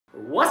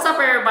What's up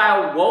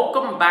everybody,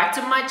 welcome back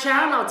to my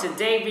channel.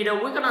 Today video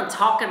we're gonna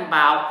talk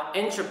about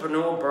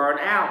entrepreneur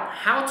burnout,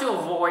 how to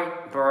avoid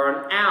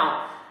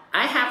burnout.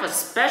 I have a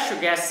special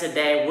guest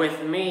today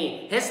with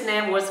me. His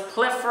name was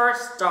Clifford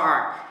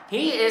Starks.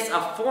 He is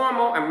a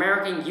former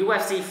American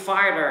UFC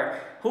fighter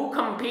who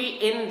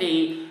compete in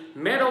the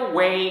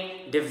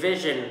middleweight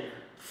division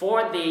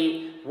for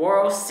the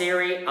World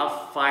Series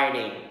of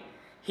Fighting.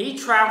 He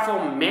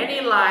transformed many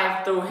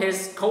lives through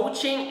his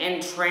coaching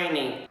and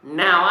training.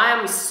 Now I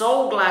am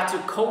so glad to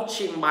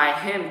coaching by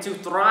him to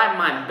thrive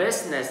my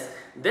business.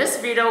 This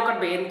video gonna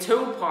be in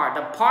two parts.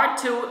 The part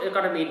 2 is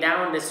gonna be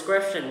down in the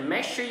description.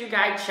 Make sure you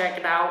guys check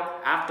it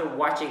out after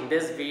watching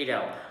this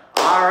video.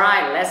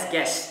 Alright, let's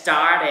get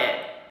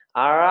started.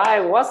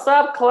 Alright, what's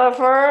up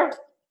Clifford?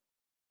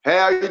 Hey,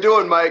 how you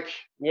doing, Mike?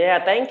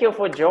 Yeah, thank you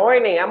for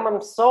joining.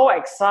 I'm so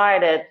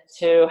excited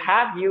to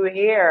have you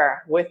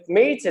here with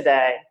me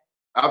today.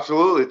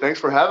 Absolutely. Thanks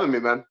for having me,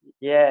 man.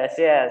 Yes.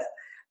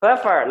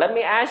 Clifford, let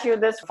me ask you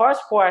this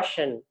first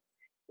question.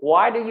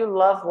 Why do you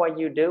love what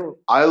you do?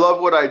 I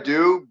love what I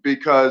do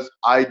because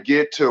I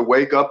get to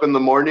wake up in the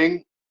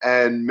morning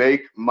and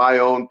make my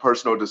own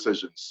personal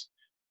decisions.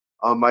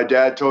 My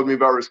dad told me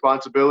about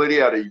responsibility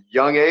at a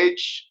young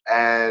age,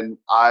 and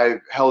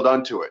I've held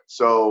on to it.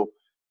 So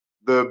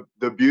the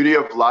beauty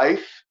of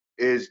life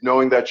is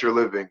knowing that you're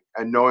living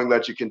and knowing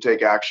that you can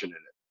take action in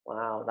it.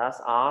 Wow, that's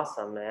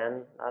awesome,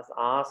 man. That's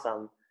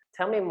awesome.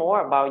 Tell me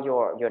more about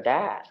your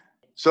dad.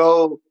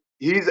 So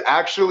he's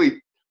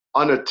actually,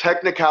 on a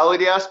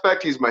technicality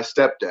aspect, he's my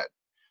stepdad.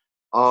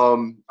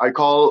 I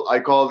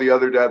call the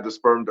other dad the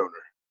sperm donor,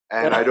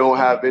 and I don't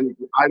have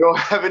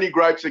any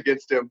gripes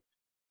against him,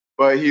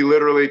 but he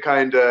literally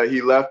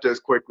he left as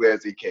quickly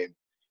as he came.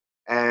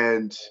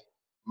 And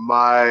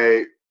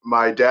my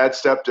dad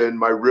stepped in,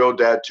 my real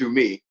dad, to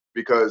me,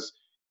 because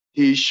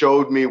he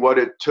showed me what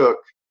it took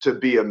to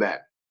be a man.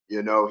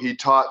 You know, he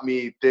taught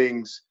me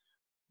things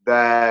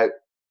that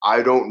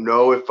I don't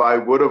know if I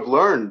would have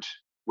learned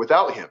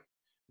without him.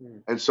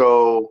 And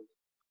so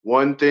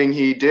one thing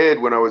he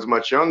did when I was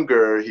much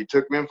younger, he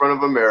took me in front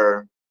of a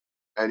mirror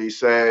and he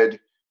said,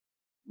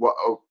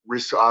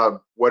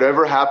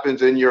 whatever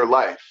happens in your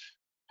life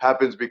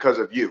happens because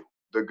of you,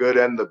 the good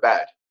and the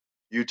bad.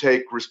 You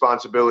take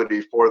responsibility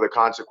for the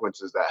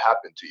consequences that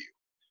happen to you.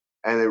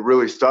 And it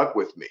really stuck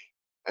with me.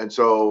 And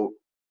so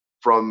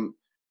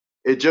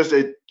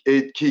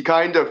he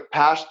kind of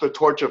passed the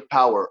torch of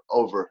power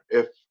over,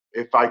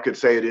 if I could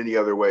say it any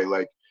other way.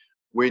 Like,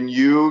 when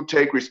you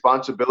take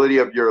responsibility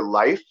of your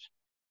life,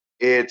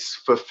 it's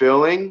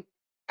fulfilling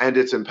and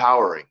it's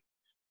empowering.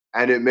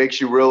 And it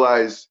makes you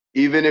realize,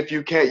 even if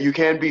you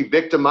can be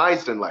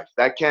victimized in life.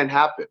 That can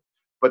happen,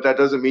 but that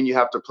doesn't mean you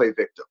have to play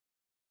victim.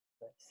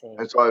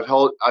 And so I've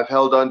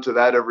held on to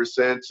that ever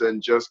since,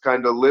 and just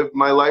kind of lived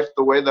my life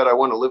the way that I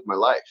want to live my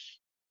life.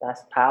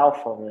 That's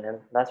powerful, man.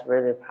 That's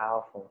really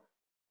powerful.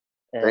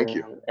 And, thank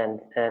you.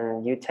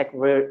 And you take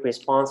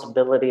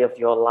responsibility of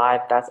your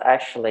life. That's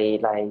actually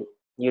like,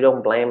 you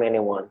don't blame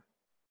anyone.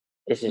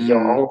 It's just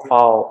your own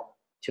fault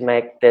to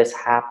make this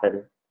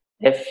happen.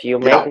 If you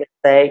make a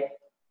mistake,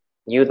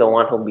 you're the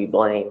one who'll be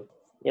blamed.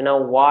 You know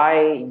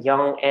why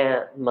young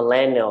and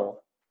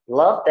millennial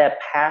love their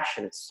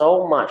passion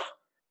so much,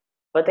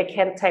 but they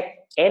can't take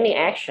any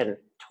action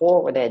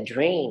toward their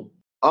dream?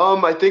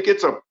 I think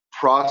it's a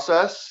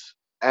process,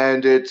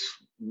 and it's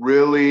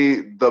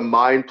really the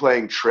mind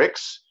playing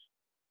tricks.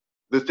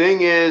 The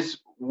thing is,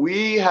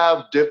 we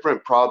have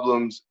different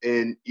problems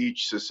in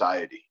each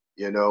society,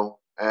 you know,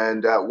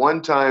 and at one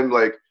time,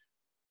 like,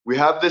 we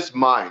have this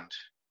mind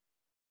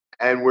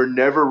and we're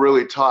never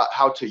really taught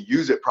how to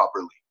use it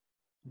properly.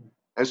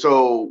 And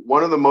so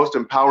one of the most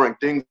empowering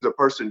things a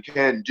person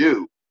can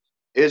do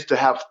is to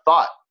have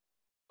thought,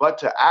 but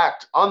to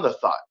act on the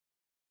thought.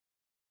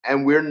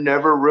 And we're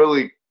never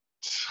really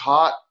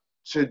taught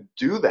to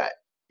do that,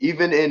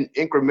 even in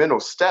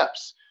incremental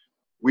steps.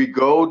 We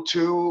go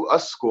to a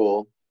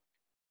school,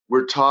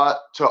 we're taught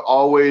to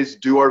always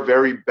do our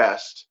very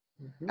best,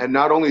 and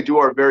not only do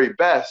our very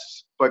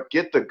best, but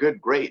get the good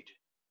grade.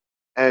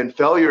 And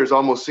failure is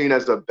almost seen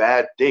as a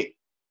bad thing.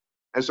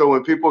 And so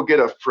when people get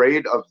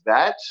afraid of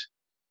that,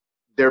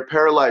 they're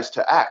paralyzed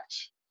to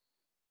act.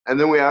 And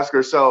then we ask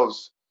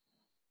ourselves,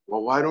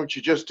 well, why don't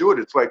you just do it?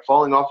 It's like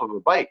falling off of a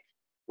bike.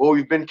 Well,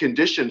 we've been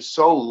conditioned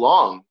so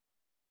long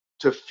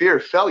to fear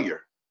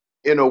failure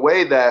in a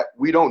way that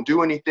we don't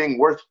do anything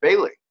worth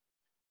failing.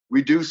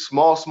 We do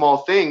small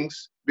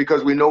things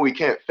because we know we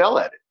can't fail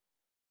at it.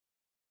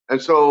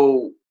 And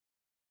so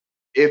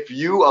if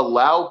you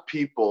allow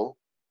people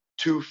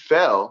to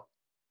fail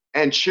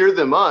and cheer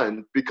them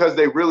on because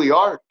they really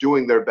are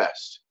doing their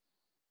best,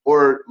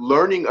 or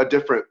learning a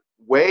different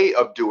way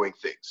of doing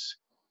things,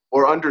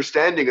 or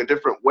understanding a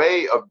different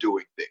way of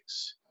doing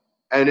things.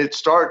 And it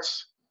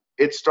starts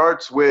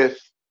with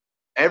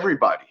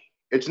everybody.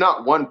 It's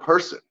not one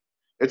person.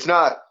 It's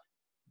not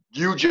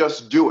you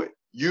just do it,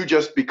 you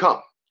just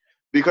become.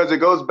 Because it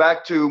goes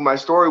back to my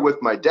story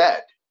with my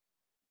dad.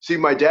 See,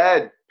 my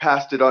dad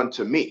passed it on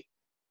to me.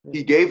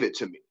 He gave it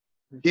to me.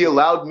 He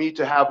allowed me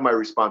to have my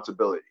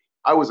responsibility.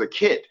 I was a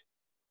kid.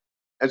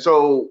 And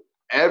so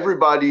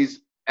everybody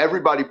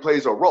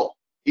plays a role.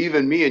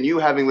 Even me and you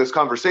having this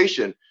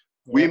conversation,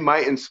 we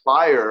might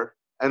inspire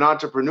an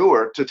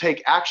entrepreneur to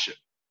take action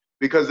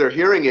because they're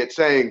hearing it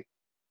saying,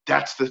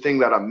 that's the thing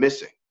that I'm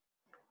missing.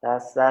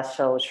 That's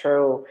so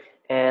true.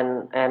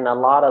 And a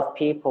lot of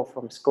people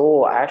from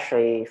school,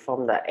 actually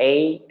from the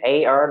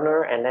A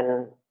earner, and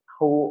then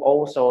who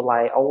also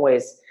like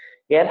always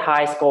get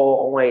high score,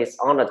 always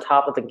on the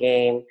top of the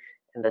game,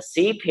 and the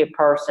CP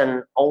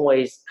person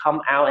always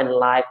come out in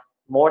life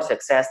more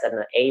success than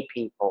the A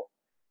people.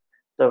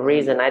 The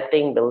reason I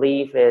think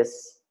believe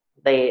is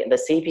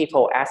the C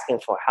people asking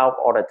for help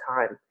all the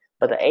time,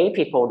 but the A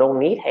people don't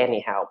need any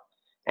help.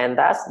 And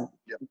that's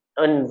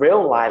in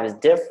real life is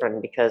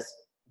different because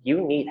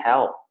you need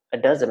help.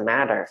 It doesn't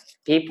matter.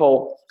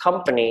 People,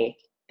 company,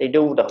 they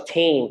do the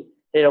team.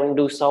 They don't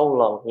do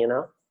solo, you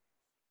know?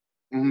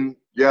 Mm-hmm.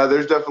 Yeah,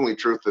 there's definitely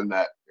truth in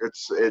that.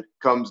 It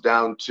comes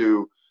down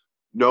to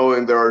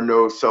knowing there are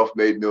no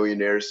self-made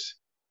millionaires,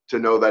 to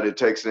know that it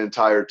takes an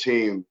entire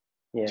team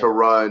to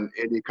run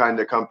any kind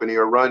of company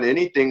or run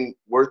anything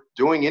worth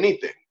doing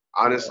anything.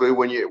 Honestly,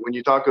 when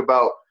you talk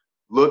about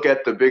look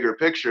at the bigger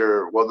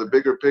picture, well, the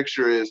bigger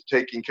picture is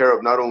taking care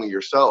of not only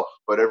yourself,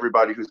 but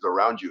everybody who's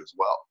around you as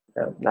well.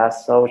 Yeah,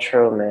 that's so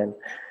true, man.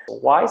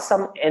 Why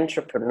some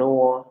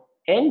entrepreneur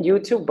and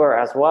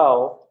YouTuber as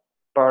well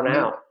burn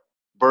out?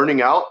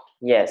 Burning out?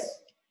 Yes.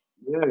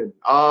 Yeah.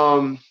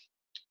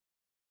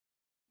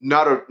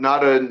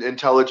 Not an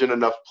intelligent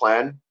enough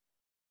plan.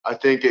 I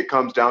think it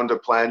comes down to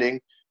planning.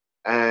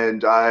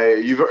 And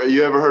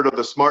you ever heard of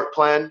the SMART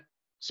plan?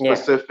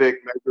 Specific,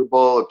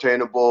 measurable,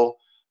 obtainable,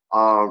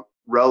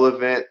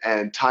 relevant,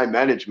 and time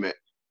management.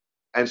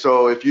 And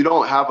so if you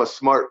don't have a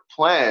SMART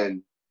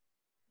plan,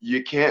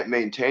 you can't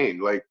maintain.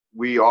 Like,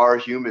 we are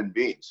human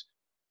beings.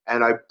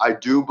 And I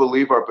do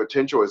believe our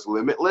potential is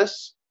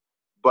limitless,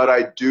 but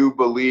I do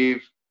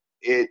believe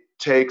it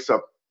takes a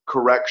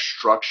correct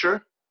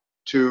structure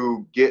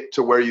to get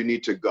to where you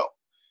need to go.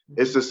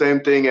 It's the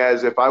same thing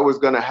as if I was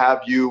going to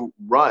have you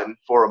run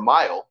for a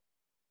mile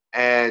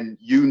and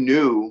you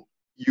knew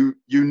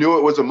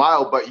it was a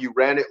mile, but you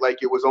ran it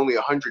like it was only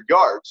 100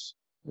 yards.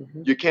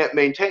 You can't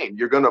maintain.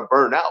 You're going to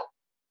burn out.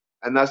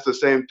 And that's the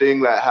same thing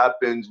that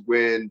happens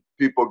when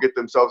people get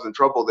themselves in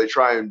trouble. They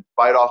try and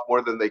bite off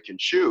more than they can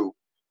chew,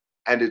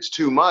 and it's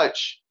too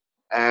much.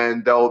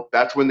 And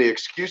that's when the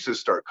excuses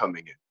start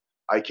coming in.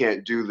 I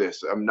can't do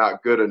this. I'm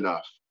not good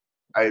enough.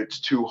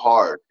 It's too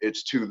hard.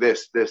 It's too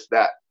this,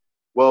 that.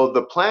 Well,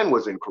 the plan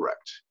was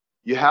incorrect.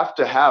 You have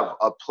to have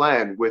a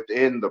plan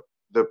within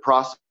the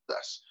process.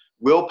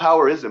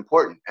 Willpower is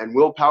important, and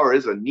willpower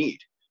is a need.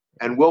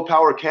 And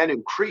willpower can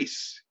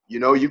increase.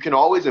 You can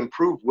always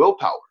improve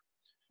willpower.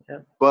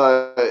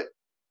 But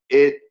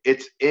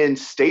it's in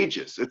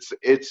stages.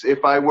 It's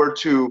if I were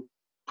to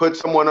put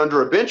someone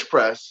under a bench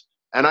press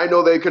and I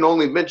know they can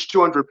only bench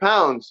 200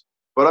 pounds,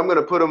 but I'm going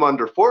to put them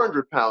under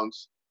 400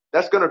 pounds,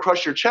 that's going to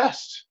crush your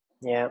chest.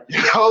 Like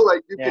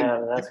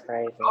that's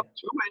crazy. Up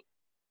to it.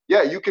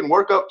 Yeah, you can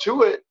work up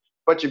to it,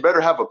 but you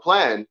better have a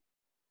plan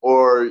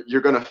or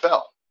you're going to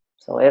fail.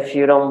 So if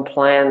you don't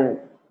plan,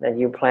 then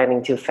you're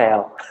planning to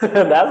fail.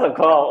 That's a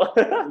call.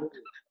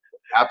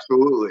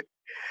 Absolutely.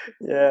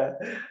 Yeah.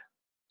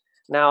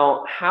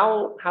 Now,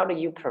 how do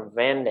you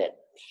prevent it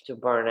to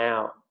burn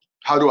out?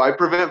 How do I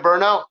prevent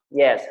burnout?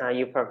 Yes, how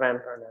you prevent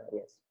burnout,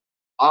 yes.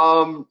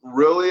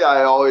 Really,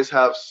 I always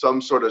have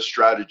some sort of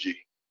strategy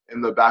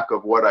in the back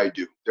of what I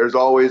do. There's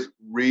always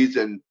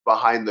reason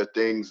behind the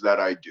things that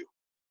I do.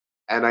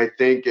 And I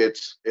think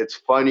it's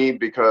funny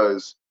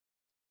because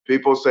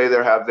people say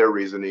they have their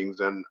reasonings,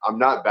 and I'm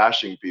not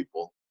bashing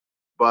people,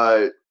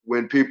 but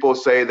when people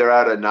say they're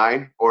at a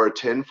 9 or a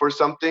 10 for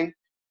something,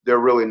 they're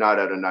really not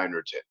at a 9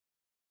 or 10.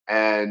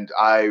 And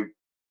I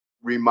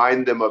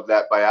remind them of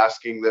that by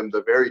asking them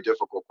the very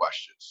difficult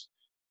questions.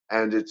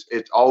 And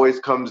it always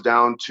comes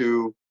down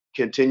to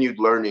continued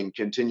learning,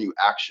 continued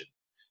action.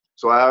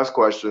 So I ask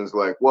questions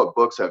like, what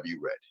books have you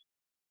read?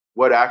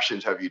 What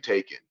actions have you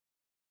taken?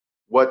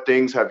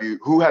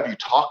 Who have you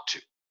talked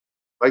to?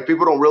 Like,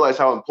 people don't realize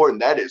how important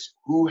that is.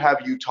 Who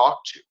have you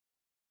talked to?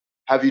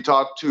 Have you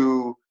talked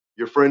to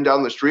your friend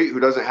down the street who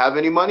doesn't have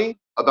any money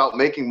about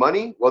making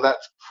money? Well,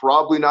 that's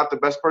probably not the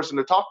best person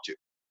to talk to,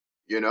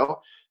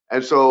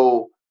 And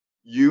so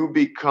you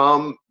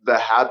become the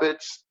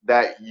habits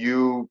that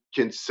you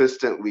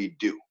consistently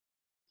do.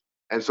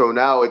 And so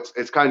now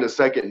it's kind of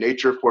second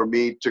nature for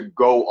me to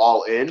go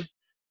all in,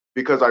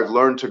 because I've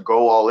learned to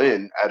go all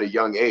in at a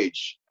young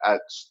age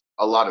at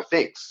a lot of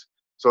things.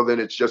 So then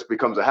it just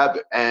becomes a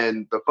habit.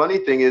 And the funny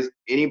thing is,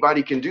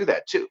 anybody can do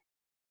that too.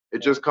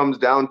 It just comes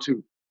down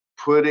to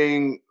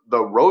putting the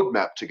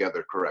roadmap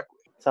together correctly.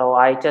 So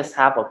I just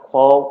have a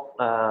quote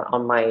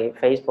on my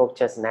Facebook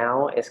just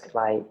now. It's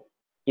like,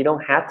 you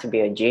don't have to be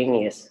a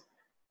genius,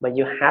 but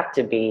you have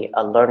to be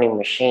a learning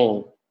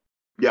machine.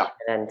 Yeah.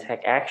 And then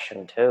take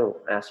action too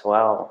as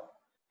well.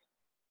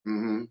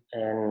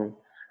 And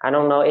I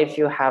don't know if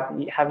you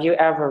have you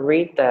ever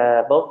read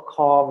the book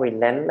called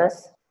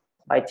Relentless?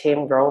 by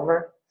Tim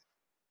Grover?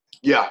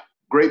 Yeah,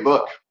 great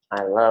book.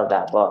 I love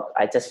that book.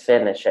 I just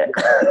finished it.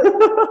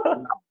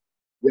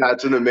 Yeah,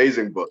 it's an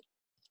amazing book.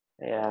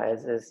 Yeah,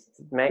 it's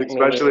make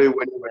Especially me.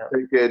 when you Yeah.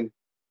 were thinking,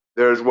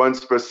 there's one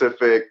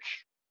specific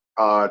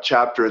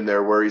chapter in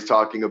there where he's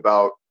talking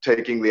about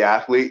taking the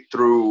athlete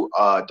through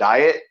a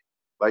diet,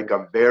 like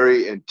a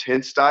very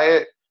intense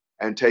diet,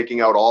 and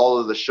taking out all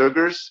of the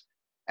sugars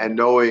and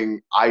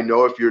knowing, I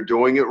know if you're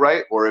doing it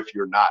right or if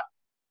you're not,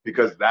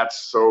 because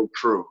that's so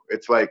true.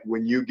 It's like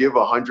when you give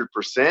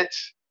 100%,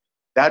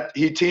 that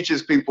he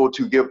teaches people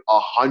to give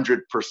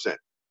 100%,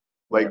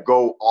 like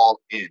go all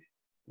in.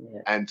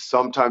 Yeah. And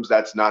sometimes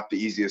that's not the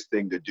easiest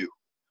thing to do,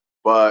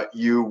 but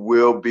you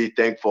will be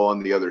thankful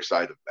on the other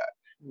side of that.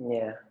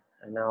 Yeah,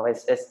 I know. It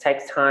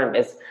takes time.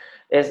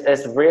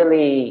 It's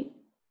really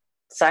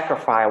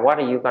sacrifice. What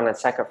are you gonna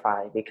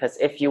sacrifice? Because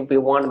if you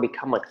want to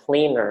become a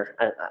cleaner,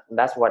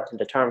 that's what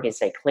the term he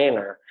say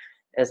cleaner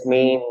is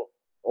mean.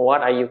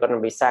 What are you gonna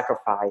be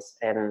sacrificed?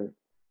 And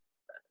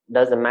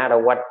doesn't matter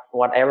what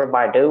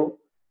everybody do.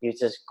 You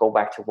just go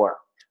back to work.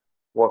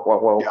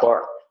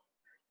 Work.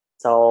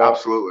 So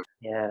Absolutely.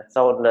 yeah.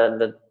 So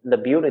the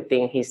beauty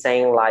thing he's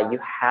saying, like, you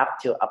have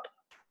to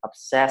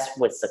obsess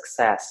with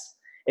success.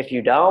 If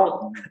you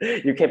don't,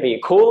 you can be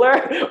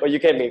cooler or you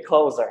can be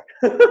closer.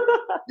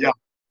 Yeah,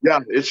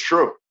 it's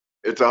true.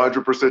 It's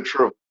 100%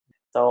 true.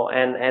 So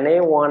and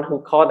anyone who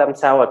call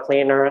themselves a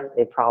cleaner,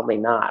 they probably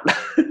not.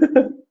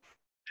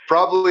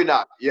 Probably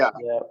not. Yeah.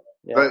 Yeah.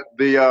 Yeah. But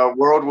the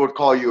world would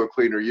call you a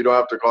cleaner. You don't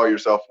have to call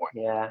yourself one.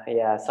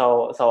 Yeah.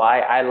 So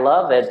I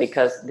love it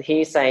because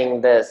he's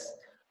saying this.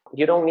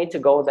 You don't need to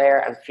go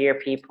there and fear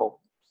people.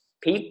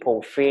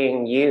 People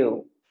fearing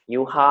you.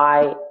 You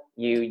hide,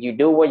 you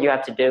do what you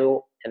have to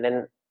do, and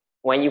then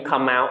when you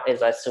come out,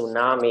 it's a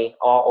tsunami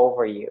all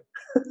over you.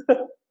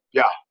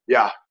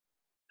 Yeah.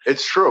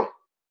 It's true.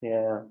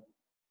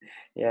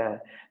 Yeah.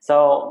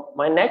 So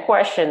my next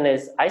question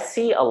is, I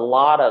see a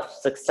lot of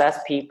success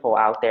people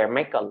out there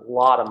make a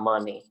lot of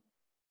money,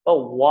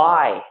 but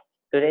why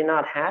do they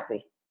not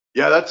happy?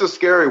 Yeah, that's a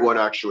scary one,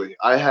 actually.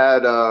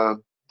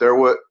 I'm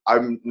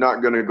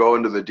not going to go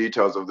into the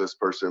details of this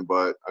person,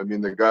 but I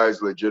mean, the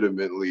guy's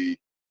legitimately,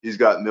 he's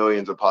got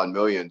millions upon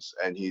millions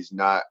and he's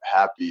not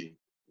happy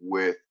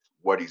with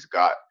what he's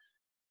got.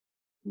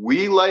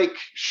 We like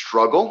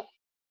struggle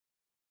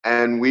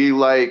and we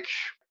like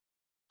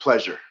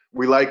pleasure.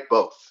 We like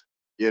both,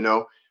 you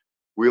know?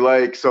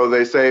 So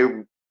they say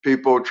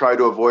people try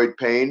to avoid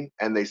pain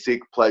and they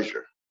seek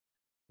pleasure.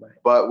 Right.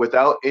 But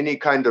without any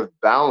kind of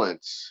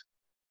balance,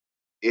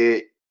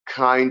 it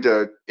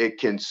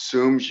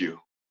consumes you,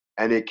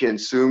 and it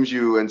consumes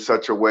you in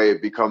such a way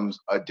it becomes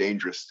a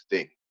dangerous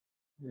thing.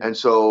 And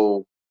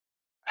so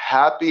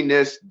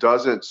happiness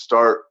doesn't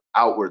start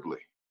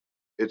outwardly,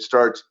 it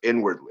starts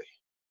inwardly.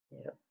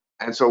 Yeah.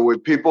 And so when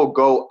people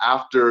go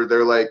after,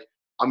 they're like,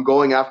 I'm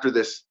going after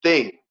this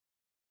thing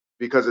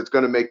because it's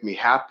going to make me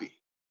happy.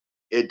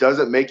 It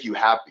doesn't make you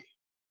happy.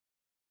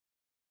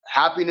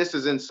 Happiness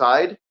is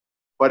inside,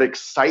 but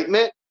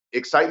excitement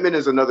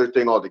is another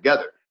thing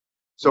altogether.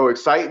 So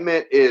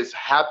excitement is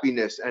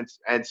happiness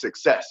and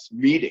success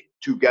meeting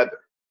together,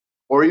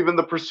 or even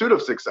the pursuit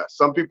of success.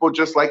 Some people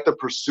just like the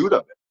pursuit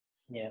of it.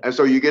 Yeah. And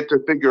so you get to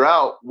figure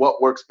out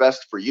what works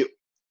best for you.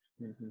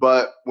 Mm-hmm.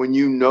 But when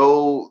you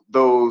know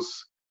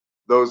those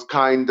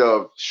kind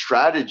of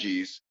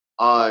strategies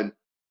on,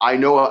 I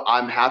know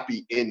I'm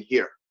happy in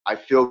here, I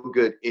feel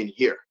good in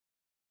here,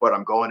 but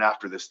I'm going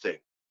after this thing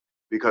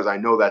because I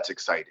know that's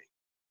exciting.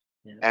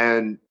 Yeah.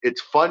 And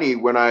it's funny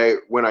when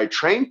I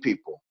train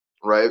people,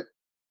 right?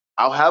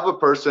 I'll have a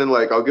person,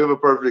 like, I'll give a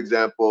perfect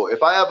example.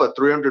 If I have a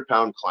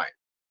 300-pound client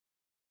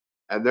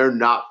and they're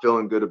not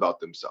feeling good about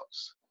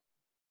themselves,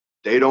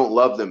 they don't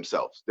love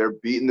themselves, they're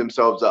beating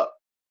themselves up,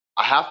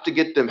 I have to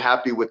get them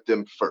happy with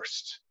them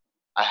first.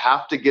 I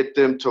have to get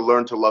them to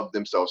learn to love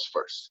themselves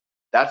first.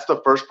 That's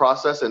the first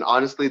process. And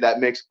honestly, that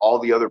makes all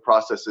the other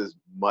processes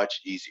much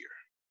easier.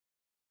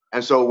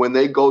 And so when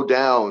they go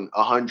down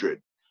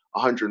 100,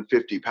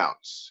 150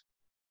 pounds,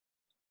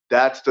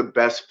 that's the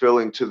best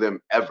feeling to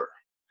them ever.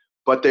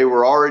 But they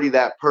were already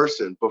that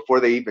person before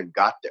they even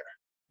got there.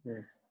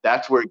 Yeah.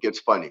 That's where it gets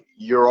funny.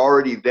 You're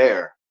already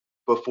there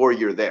before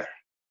you're there.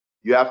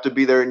 You have to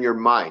be there in your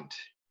mind.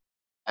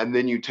 And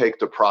then you take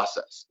the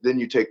process. Then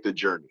you take the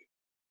journey.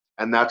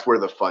 And that's where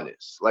the fun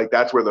is. Like,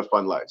 that's where the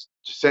fun lies.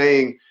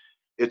 Saying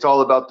it's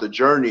all about the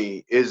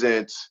journey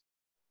isn't,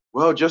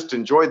 well, just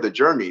enjoy the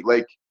journey.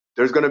 Like,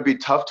 there's going to be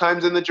tough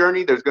times in the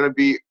journey. There's going to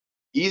be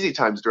easy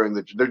times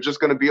there's just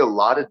going to be a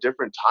lot of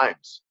different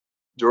times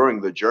during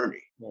the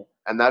journey. Yeah.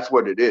 And that's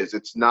what it is.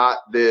 It's not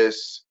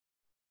this,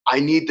 I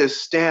need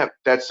this stamp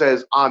that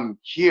says I'm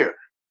here.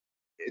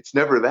 It's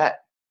never that.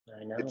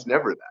 I know. It's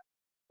never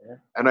that. Yeah.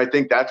 And I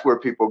think that's where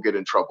people get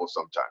in trouble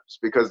sometimes,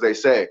 because they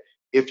say,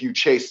 if you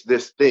chase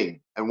this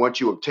thing and once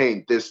you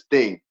obtain this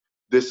thing,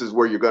 this is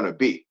where you're going to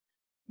be.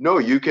 No,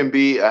 you can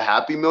be a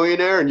happy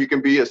millionaire and you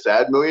can be a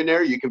sad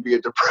millionaire. You can be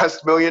a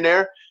depressed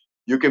millionaire.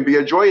 You can be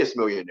a joyous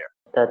millionaire.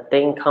 The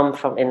thing comes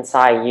from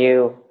inside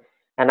you,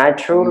 And I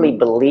truly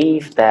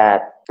believe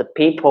that the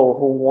people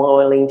who are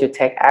willing to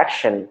take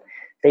action,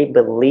 they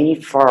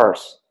believe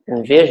first,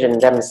 envision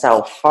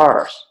themselves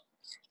first,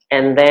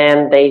 and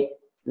then they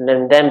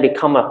then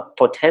become a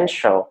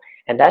potential,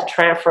 and that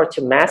transfer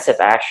to massive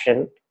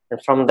action,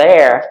 and from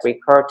there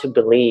recur to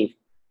believe.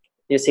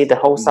 You see the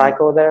whole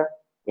cycle there?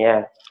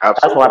 Yeah,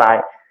 that's Absolutely.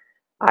 what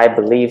I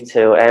believe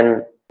too.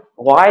 And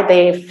why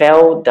they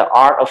failed the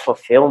art of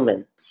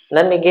fulfillment.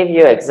 Let me give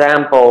you an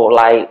example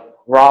like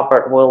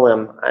Robert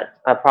Williams.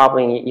 I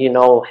probably you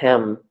know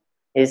him.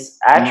 He's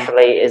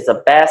actually is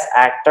the best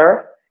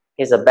actor.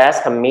 He's the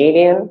best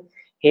comedian.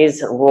 He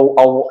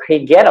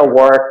get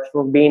award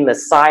for being a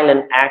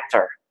silent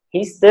actor.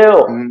 He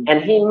still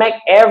and he make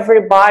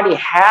everybody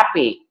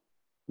happy,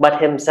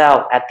 but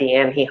himself at the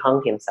end he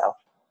hung himself.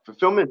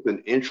 Fulfillment's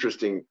an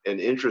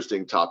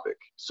interesting topic.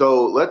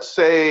 So let's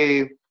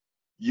say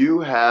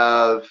you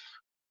have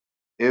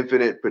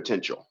infinite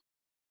potential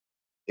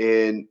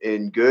in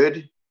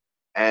good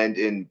and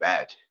in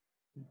bad.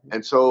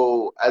 And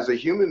so as a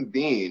human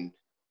being,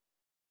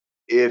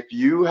 if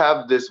you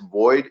have this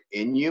void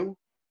in you,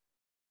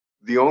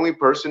 the only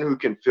person who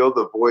can fill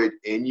the void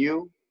in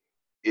you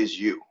is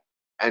you.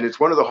 And it's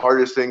one of the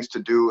hardest things to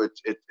do.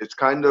 It's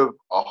kind of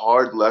a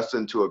hard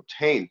lesson to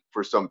obtain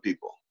for some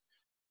people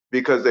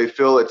because they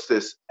feel it's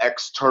this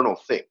external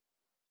thing.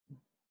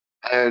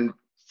 And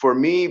for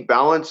me,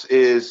 balance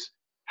is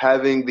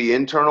having the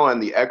internal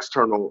and the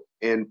external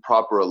in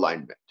proper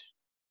alignment.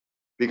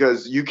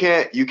 Because you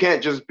can't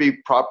just be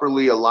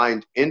properly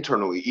aligned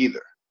internally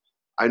either.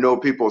 I know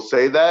people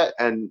say that,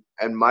 and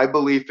my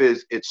belief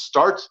is it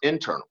starts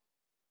internal,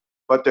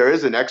 but there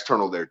is an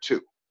external there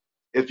too.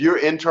 If you're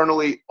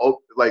internally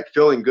like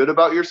feeling good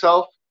about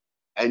yourself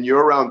and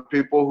you're around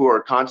people who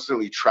are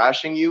constantly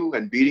trashing you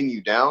and beating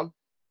you down,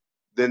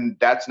 then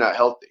that's not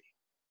healthy.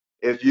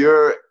 If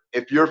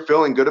you're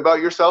feeling good about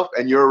yourself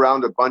and you're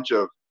around a bunch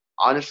of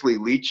honestly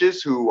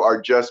leeches who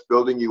are just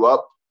building you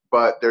up,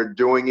 but they're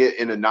doing it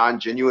in a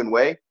non-genuine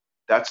way,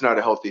 that's not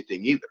a healthy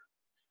thing either.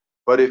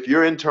 But if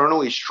you're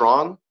internally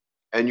strong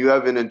and you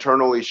have an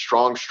internally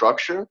strong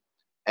structure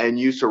and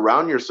you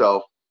surround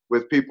yourself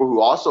with people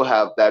who also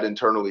have that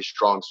internally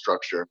strong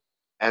structure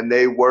and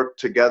they work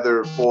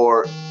together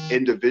for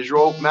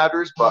individual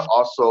matters, but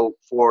also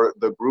for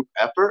the group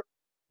effort,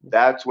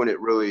 that's when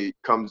it really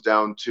comes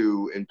down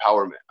to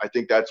empowerment. I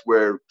think that's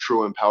where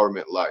true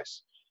empowerment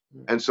lies.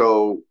 And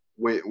so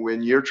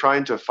when you're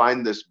trying to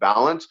find this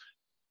balance,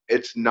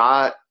 it's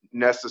not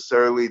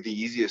necessarily the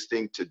easiest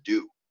thing to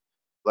do.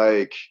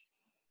 Like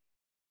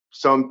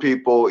some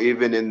people,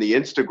 even in the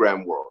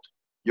Instagram world,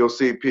 you'll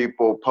see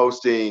people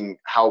posting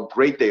how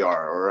great they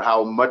are or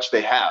how much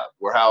they have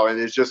or how,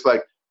 and it's just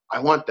like, I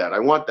want that, I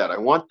want that, I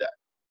want that.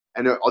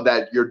 And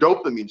that your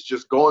dopamine's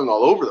just going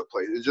all over the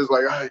place. It's just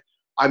like,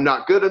 I'm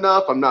not good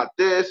enough, I'm not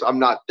this, I'm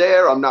not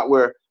there, I'm not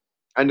where.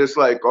 And it's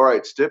like, all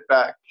right, step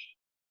back,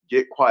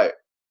 get quiet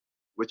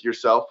with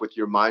yourself, with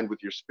your mind,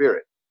 with your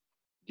spirit.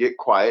 Get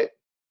quiet,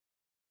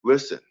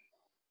 listen,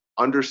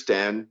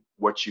 understand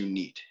what you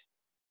need,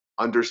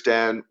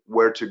 understand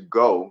where to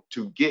go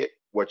to get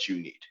what you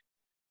need.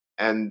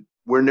 And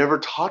we're never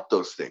taught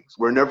those things.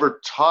 We're never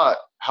taught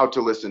how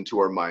to listen to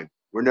our mind.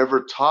 We're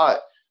never taught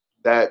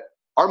that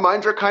our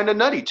minds are kind of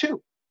nutty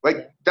too.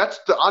 Like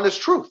that's the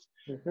honest truth.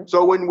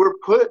 So when we're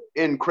put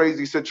in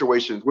crazy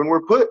situations, when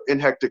we're put in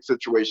hectic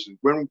situations,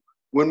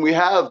 when we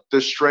have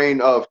the strain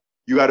of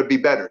you got to be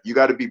better, you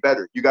got to be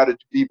better, you got to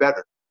be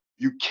better,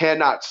 you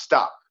cannot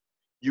stop.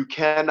 You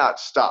cannot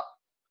stop.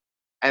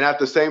 And at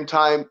the same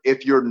time,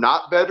 if you're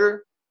not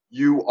better,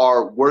 you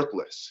are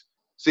worthless.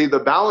 See, the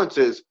balance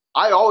is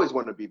I always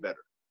want to be better.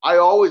 I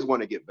always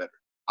want to get better.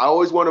 I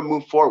always want to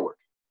move forward,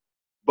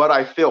 but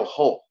I feel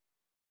whole.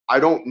 I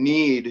don't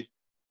need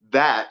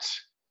that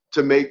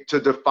to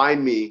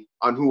define me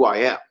on who I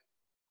am.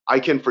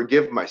 I can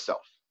forgive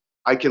myself.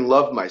 I can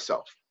love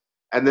myself.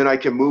 And then I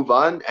can move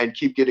on and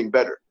keep getting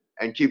better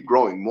and keep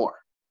growing more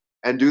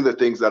and do the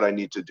things that I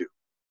need to do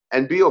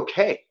and be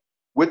okay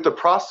with the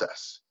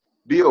process.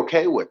 Be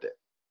okay with it.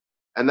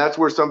 And that's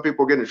where some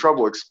people get in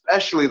trouble,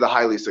 especially the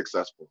highly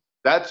successful.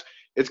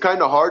 It's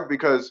kind of hard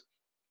because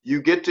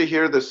you get to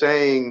hear the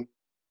saying,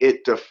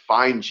 it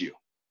defines you.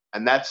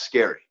 And that's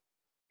scary.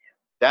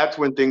 That's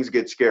when things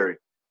get scary.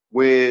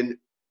 When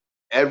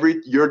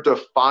you're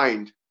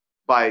defined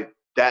by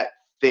that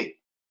thing.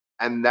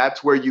 And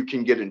that's where you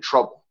can get in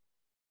trouble.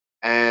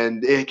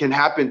 And it can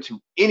happen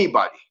to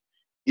anybody,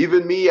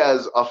 even me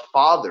as a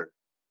father.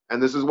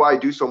 And this is why I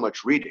do so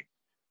much reading.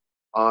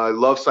 I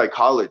love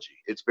psychology.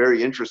 It's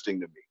very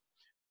interesting to me.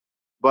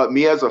 But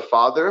me as a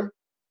father,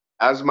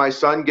 as my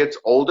son gets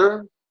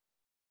older,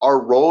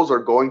 our roles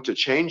are going to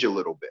change a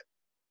little bit.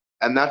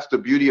 And that's the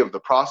beauty of the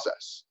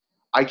process.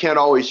 I can't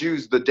always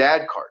use the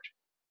dad card.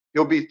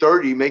 He'll be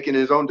 30 making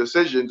his own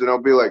decisions and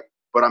I'll be like,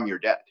 but I'm your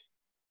dad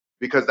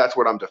because that's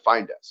what I'm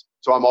defined as.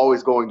 So I'm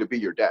always going to be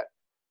your dad.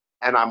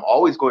 And I'm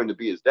always going to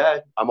be his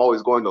dad. I'm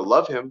always going to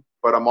love him,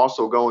 but I'm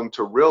also going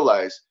to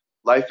realize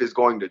life is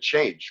going to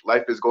change.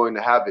 Life is going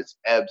to have its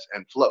ebbs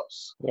and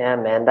flows. Yeah,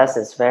 man, that's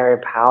a very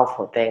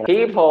powerful thing.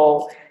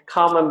 People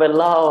comment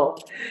below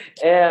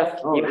if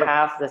you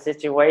have the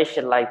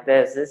situation like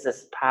this. This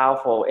is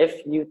powerful.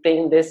 If you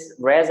think this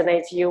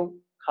resonates you,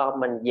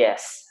 comment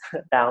yes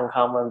down,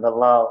 comment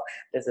below.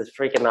 This is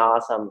freaking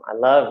awesome. I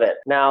love it.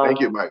 Now, thank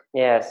you, Mike.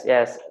 Yes,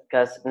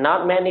 because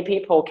not many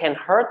people can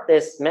heard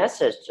this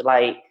message.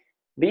 Like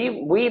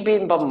we've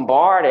been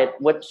bombarded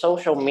with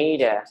social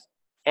media,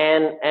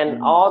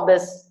 and all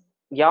this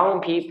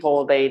young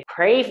people, they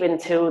crave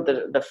into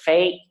the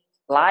fake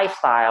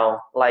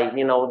lifestyle, like,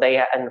 you know, they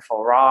are in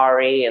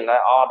Ferrari and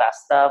all that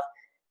stuff.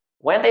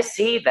 When they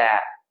see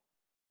that,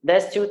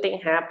 there's two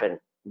things happen: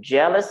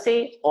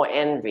 jealousy or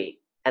envy,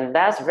 and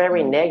that's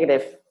very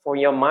negative for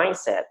your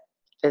mindset.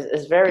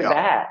 It's very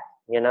bad,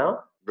 you know.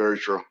 Very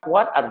true.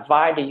 What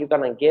advice are you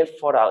gonna give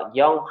for the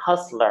young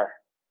hustler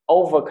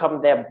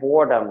overcome their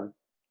boredom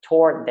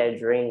toward their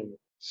dream?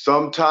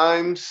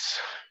 Sometimes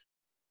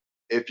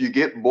if you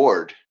get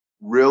bored,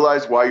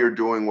 realize why you're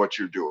doing what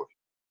you're doing.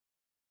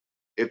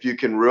 If you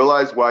can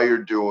realize why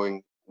you're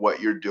doing what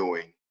you're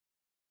doing,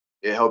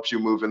 it helps you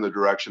move in the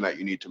direction that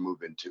you need to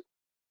move into.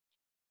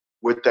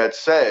 With that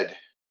said,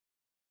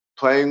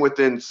 playing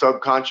within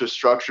subconscious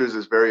structures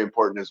is very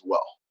important as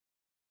well.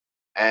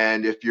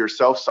 And if you're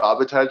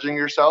self-sabotaging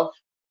yourself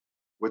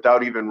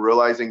without even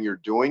realizing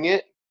you're doing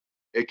it,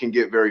 it can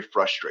get very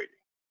frustrating.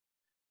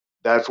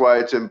 That's why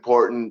it's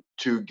important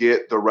to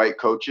get the right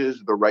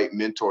coaches, the right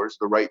mentors,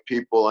 the right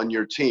people on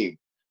your team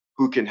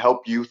who can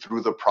help you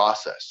through the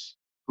process,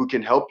 who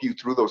can help you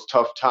through those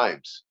tough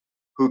times,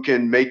 who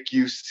can make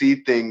you see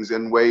things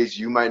in ways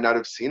you might not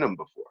have seen them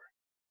before.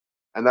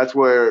 And that's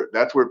where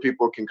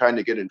people can kind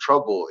of get in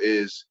trouble,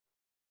 is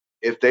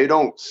if they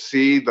don't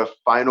see the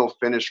final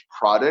finished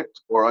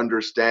product or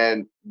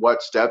understand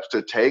what steps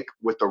to take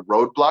with the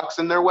roadblocks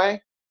in their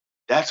way.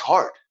 That's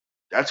hard.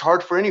 That's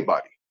hard for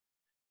anybody.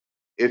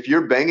 If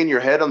you're banging your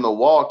head on the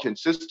wall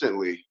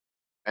consistently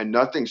and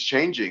nothing's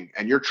changing,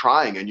 and you're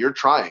trying,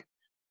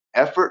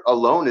 effort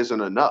alone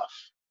isn't enough.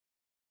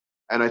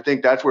 And I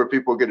think that's where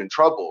people get in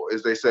trouble,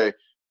 is they say,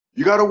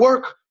 you got to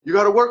work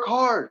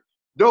hard.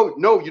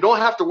 No, you don't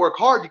have to work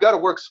hard. You got to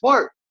work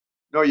smart.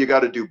 No, you got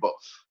to do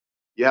both.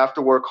 You have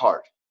to work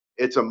hard.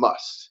 It's a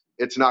must.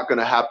 It's not going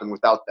to happen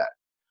without that.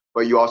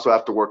 But you also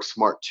have to work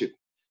smart too.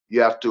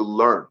 You have to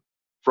learn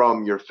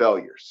from your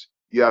failures.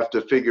 You have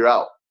to figure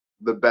out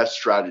the best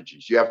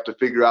strategies. You have to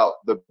figure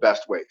out the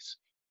best ways.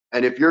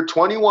 And if you're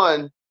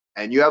 21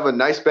 and you have a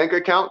nice bank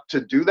account to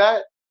do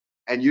that,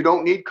 and you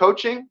don't need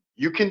coaching,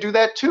 you can do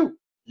that too.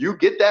 You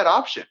get that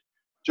option.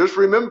 Just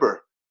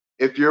remember,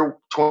 if you're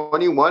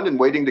 21 and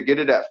waiting to get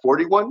it at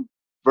 41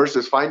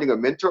 versus finding a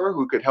mentor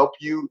who could help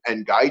you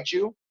and guide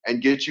you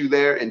and get you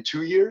there in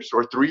 2 years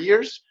or 3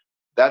 years,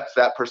 that's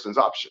that person's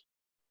option.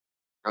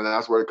 And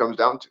that's what it comes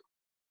down to.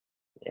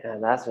 Yeah,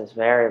 that's just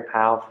very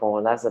powerful.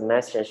 That's a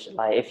message.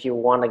 Like, if you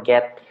want to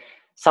get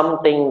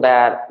something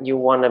that you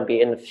want to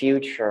be in the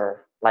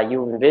future, like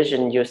you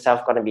envision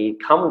yourself going to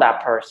become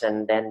that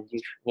person, then you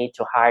need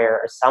to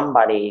hire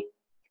somebody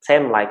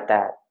same like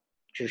that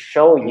to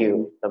show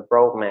you the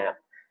roadmap.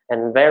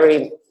 And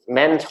very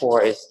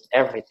mentor is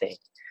everything,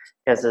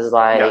 because it's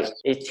like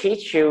it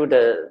teaches you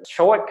the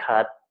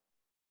shortcut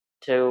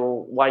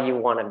to what you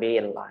want to be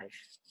in life.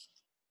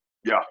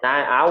 Yeah,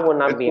 I would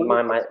not be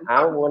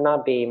I would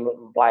not be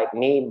like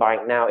me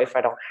right now if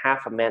I don't have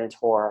a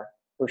mentor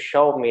who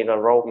showed me the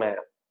roadmap.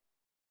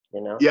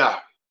 You know? Yeah,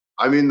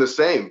 I mean the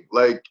same.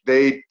 Like,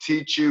 they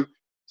teach you.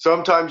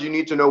 Sometimes you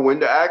need to know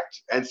when to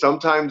act, and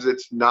sometimes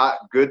it's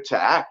not good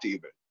to act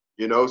even.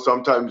 You know,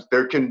 sometimes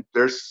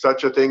there's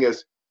such a thing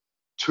as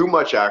too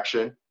much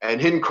action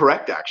and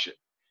incorrect action.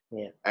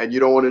 Yeah. And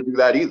you don't want to do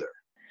that either.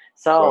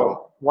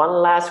 So one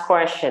last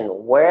question: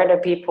 where do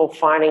people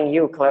finding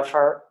you,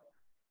 Clifford?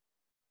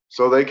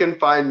 So they can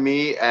find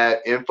me at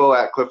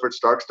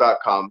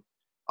info@cliffordstarks.com,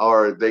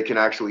 or they can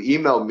actually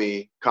email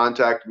me,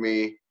 contact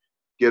me,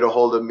 get a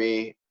hold of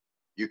me.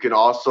 You can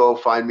also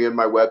find me on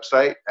my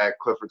website at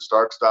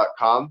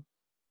cliffordstarks.com.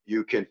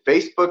 You can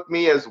Facebook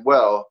me as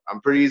well.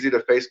 I'm pretty easy to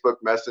Facebook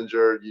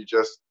Messenger. You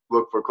just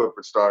look for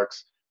Clifford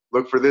Starks.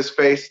 Look for this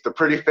face, the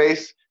pretty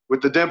face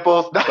with the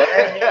dimples.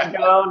 There you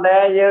go.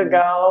 There you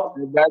go.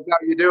 That's how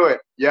you do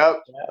it.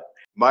 Yep.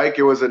 Mike,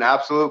 it was an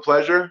absolute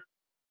pleasure.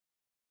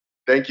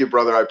 Thank you,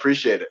 brother. I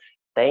appreciate it.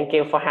 Thank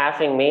you for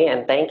having me,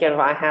 and thank you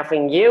for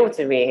having you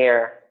to be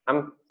here.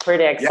 I'm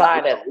pretty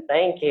excited. Yeah.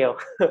 Thank you.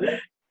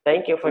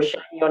 Thank you for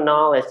sharing your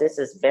knowledge. This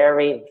is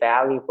very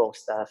valuable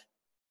stuff.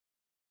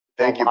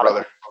 Thank you,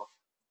 brother.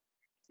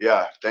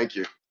 Yeah, thank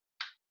you.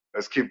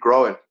 Let's keep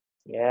growing.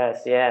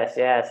 Yes.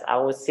 I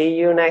will see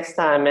you next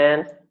time,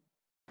 man.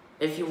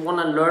 If you want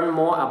to learn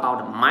more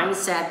about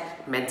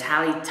mindset,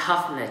 mentality,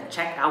 toughness,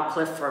 check out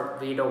Clifford's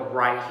video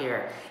right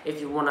here. If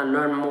you want to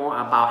learn more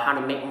about how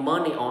to make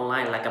money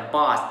online like a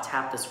boss,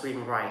 tap the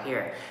screen right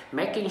here.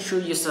 Making sure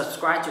you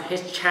subscribe to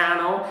his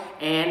channel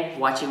and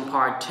watching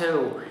part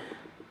 2.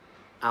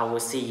 I will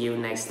see you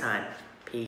next time.